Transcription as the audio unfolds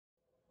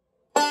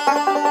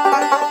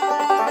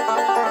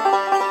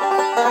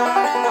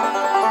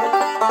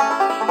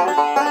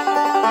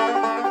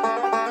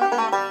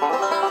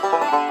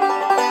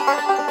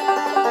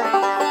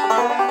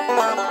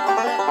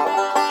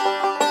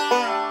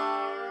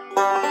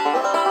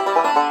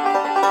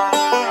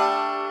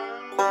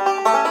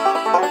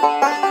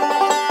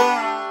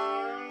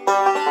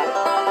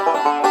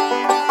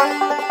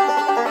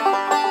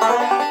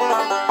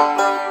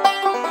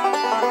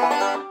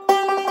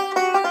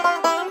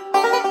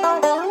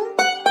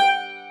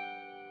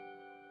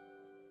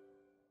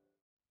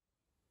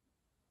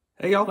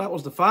Hey y'all, that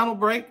was the final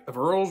break of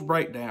Earl's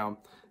Breakdown.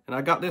 And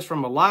I got this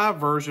from a live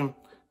version.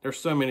 There's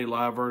so many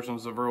live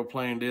versions of Earl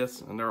playing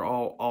this, and they're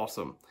all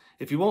awesome.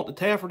 If you want the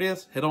tab for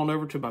this, head on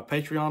over to my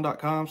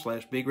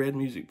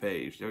patreon.com/bigredmusic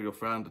page. There you'll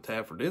find the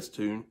tab for this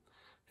tune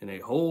and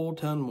a whole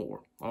ton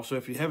more. Also,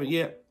 if you haven't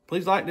yet,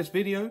 please like this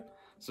video,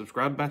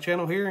 subscribe to my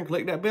channel here, and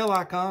click that bell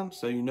icon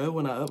so you know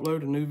when I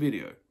upload a new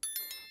video.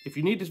 If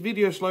you need this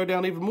video slowed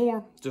down even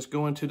more, just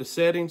go into the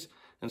settings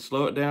and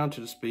slow it down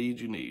to the speed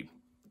you need.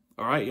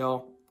 All right,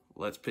 y'all,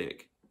 let's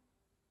pick.